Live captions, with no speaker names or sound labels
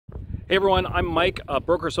Hey everyone, I'm Mike, a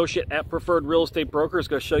broker associate at Preferred Real Estate Brokers.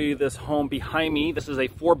 Going to show you this home behind me. This is a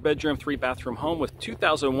 4-bedroom, 3-bathroom home with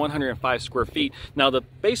 2,105 square feet. Now the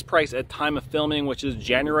base price at time of filming, which is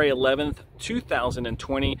January 11th,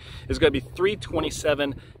 2020, is going to be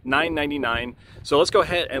 $327,999. So let's go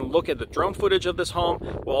ahead and look at the drone footage of this home.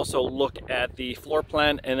 We'll also look at the floor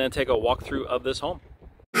plan and then take a walkthrough of this home.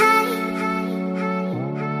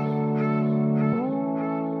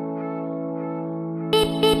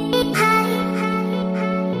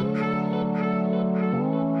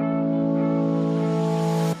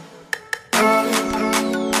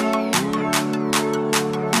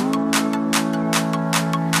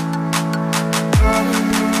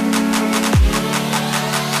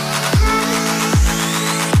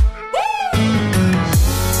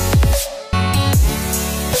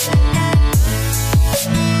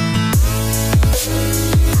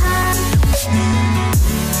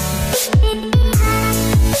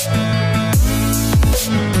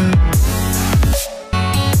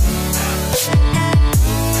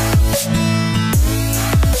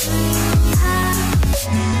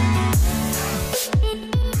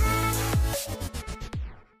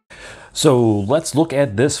 So let's look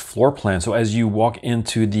at this floor plan. So as you walk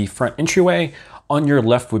into the front entryway, on your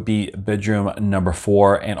left would be bedroom number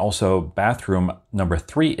 4 and also bathroom number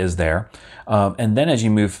 3 is there. And then as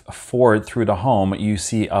you move forward through the home, you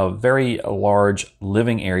see a very large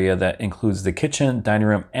living area that includes the kitchen, dining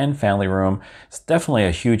room, and family room. It's definitely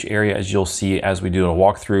a huge area, as you'll see as we do a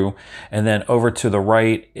walkthrough. And then over to the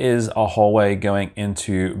right is a hallway going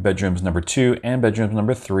into bedrooms number 2 and bedrooms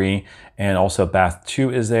number 3. And also bath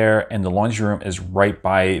 2 is there, and the laundry room is right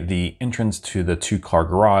by the entrance to the 2-car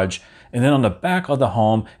garage. And then on the back of the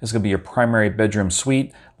home is going to be your primary bedroom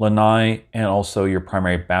suite, lanai, and also your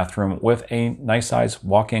primary bathroom with a nice size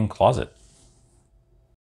walk-in closet.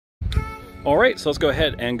 All right, so let's go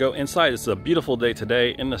ahead and go inside. It's a beautiful day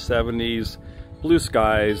today in the 70s, blue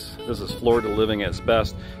skies. This is Florida living at its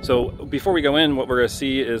best. So before we go in, what we're going to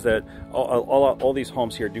see is that all these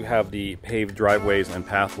homes here do have the paved driveways and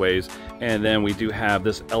pathways, and then we do have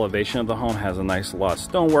this elevation of the home has a nice lot of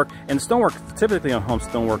stonework, and stonework, typically on homes,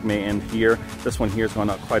 stonework may end here. This one here is going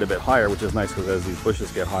up quite a bit higher, which is nice because as these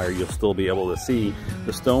bushes get higher, you'll still be able to see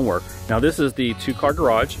the stonework. Now this is the 2-car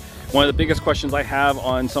garage. One of the biggest questions I have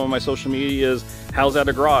on some of my social media is, how's that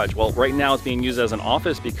a garage? Well, right now it's being used as an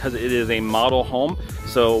office because it is a model home.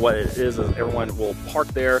 So what it is everyone will park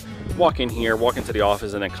there, walk in here, walk into the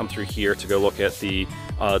office, and then come through here to go look at the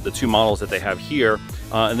 2 models that they have here.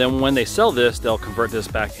 And then when they sell this, they'll convert this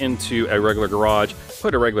back into a regular garage,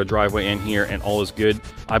 put a regular driveway in here, and all is good.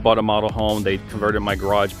 I bought a model home. They converted my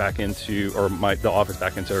garage back into, or the office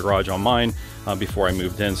back into a garage on mine before I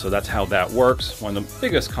moved in. So that's how that works. One of the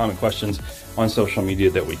biggest common questions on social media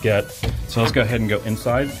that we get. So let's go ahead and go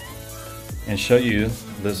inside and show you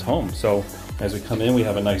this home. So as we come in, we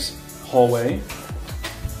have a nice hallway,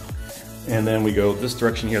 and then we go this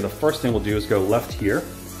direction here. The first thing we'll do is go left here,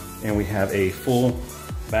 and we have a full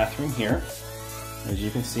bathroom here, as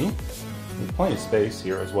you can see. There's plenty of space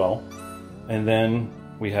here as well. And then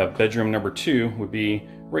we have bedroom number 2 would be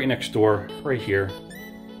right next door, right here.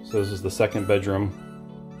 So this is the 2nd bedroom.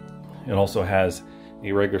 It also has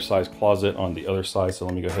a regular sized closet on the other side. So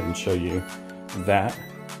let me go ahead and show you that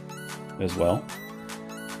as well.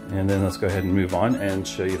 And then let's go ahead and move on and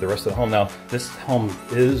show you the rest of the home. Now, this home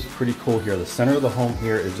is pretty cool here. The center of the home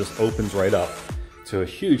here, it just opens right up to a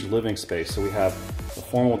huge living space. So we have the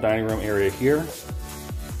formal dining room area here.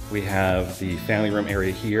 We have the family room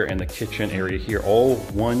area here and the kitchen area here, all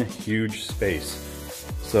one huge space.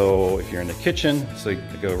 So if you're in the kitchen, so you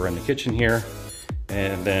can go over in the kitchen here,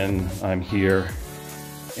 and then I'm here,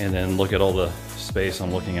 and then look at all the space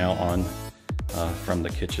I'm looking out on from the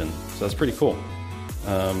kitchen. So that's pretty cool.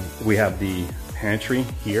 We have the pantry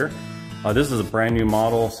here. This is a brand new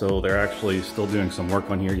model, so they're actually still doing some work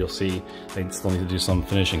on here. You'll see they still need to do some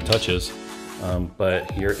finishing touches.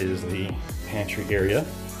 But here is the pantry area.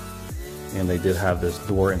 And they did have this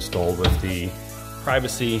door installed with the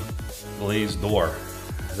privacy glazed door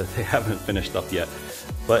that they haven't finished up yet.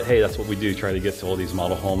 But hey, that's what we do, try to get to all these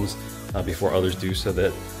model homes before others do, so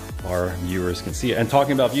that our viewers can see it. And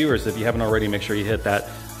talking about viewers, if you haven't already, make sure you hit that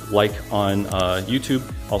like on YouTube.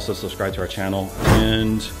 Also subscribe to our channel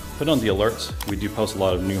and put on the alerts. We do post a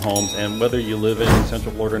lot of new homes, and whether you live in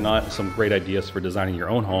Central Florida or not, some great ideas for designing your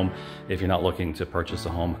own home if you're not looking to purchase a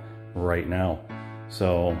home right now.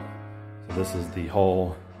 So this is the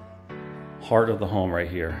whole heart of the home right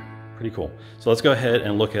here. Pretty cool. So let's go ahead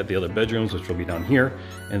and look at the other bedrooms, which will be down here.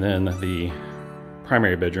 And then the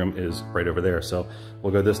primary bedroom is right over there. So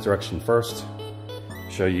we'll go this direction first,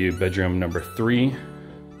 show you bedroom number 3.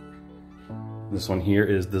 This one here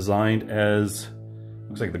is designed as,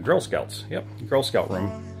 looks like the Girl Scouts. Yep, Girl Scout room.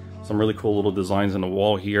 Some really cool little designs in the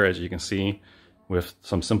wall here, as you can see, with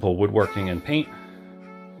some simple woodworking and paint.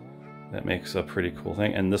 That makes a pretty cool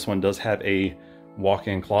thing. And this one does have a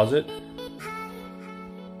walk-in closet,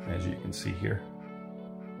 as you can see here.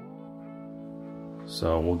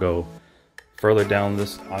 So we'll go further down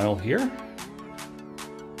this aisle here,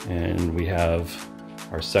 and we have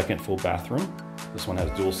our second full bathroom. This one has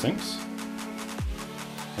dual sinks.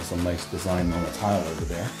 Has some nice design on the tile over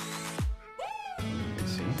there. You can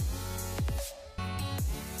see.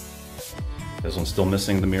 This one's still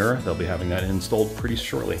missing the mirror. They'll be having that installed pretty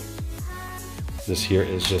shortly. This here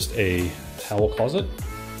is just a towel closet.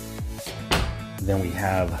 Then we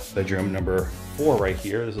have bedroom number 4 right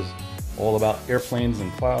here. This is all about airplanes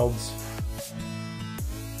and clouds.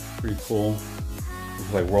 Pretty cool.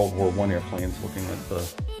 Looks like World War I airplanes, looking at the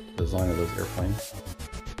design of those airplanes.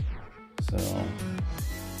 So,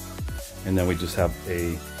 and then we just have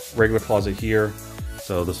a regular closet here.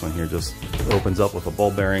 So this one here just opens up with a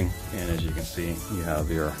ball bearing, and as you can see, you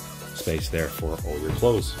have your space there for all your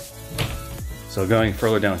clothes. So going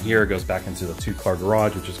further down here, it goes back into the 2-car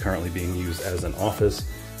garage, which is currently being used as an office.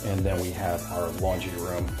 And then we have our laundry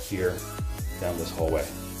room here down this hallway.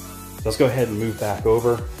 So let's go ahead and move back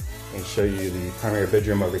over and show you the primary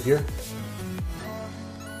bedroom over here.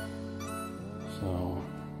 So,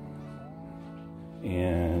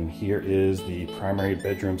 and here is the primary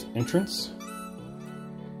bedroom's entrance.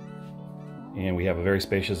 And we have a very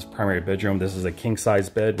spacious primary bedroom. This is a king size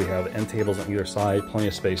bed. We have end tables on either side, plenty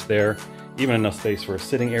of space there. Even enough space for a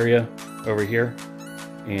sitting area over here.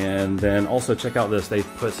 And then also check out this, they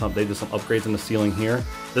did some upgrades in the ceiling here.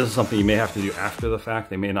 This is something you may have to do after the fact.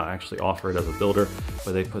 They may not actually offer it as a builder,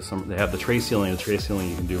 but they have the tray ceiling. The tray ceiling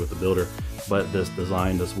you can do with the builder. But this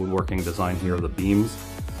design, this woodworking design here of the beams,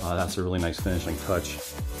 that's a really nice finishing touch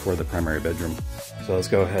for the primary bedroom. So let's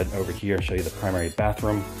go ahead over here and show you the primary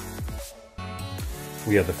bathroom.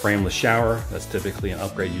 We have the frameless shower. That's typically an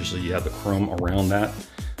upgrade. Usually you have the chrome around that.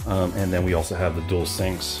 And then we also have the dual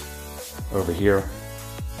sinks over here.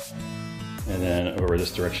 And then over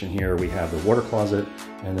this direction here, we have the water closet,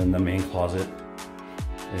 and then the main closet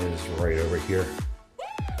is right over here.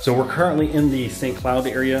 So we're currently in the St. Cloud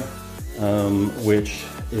area, which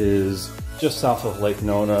is just south of Lake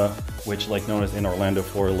Nona, which Lake Nona is in Orlando,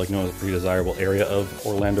 Florida. Lake Nona is a pretty desirable area of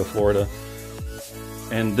Orlando, Florida.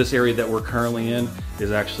 And this area that we're currently in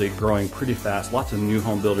is actually growing pretty fast. Lots of new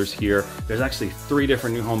home builders here. There's actually 3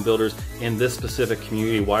 different new home builders in this specific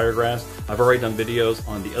community, Wiregrass. I've already done videos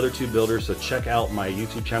on the other 2 builders, so check out my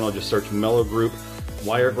YouTube channel. Just search MELLO Group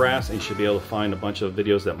Wiregrass, and you should be able to find a bunch of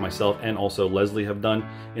videos that myself and also Leslie have done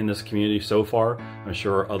in this community so far. I'm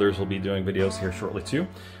sure others will be doing videos here shortly too.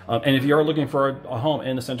 And if you are looking for a home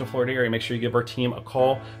in the Central Florida area, make sure you give our team a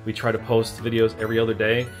call. We try to post videos every other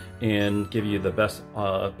day and give you the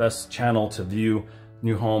best channel to view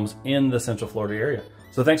new homes in the Central Florida area.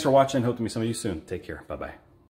 So thanks for watching. Hope to meet some of you soon. Take care. Bye-bye.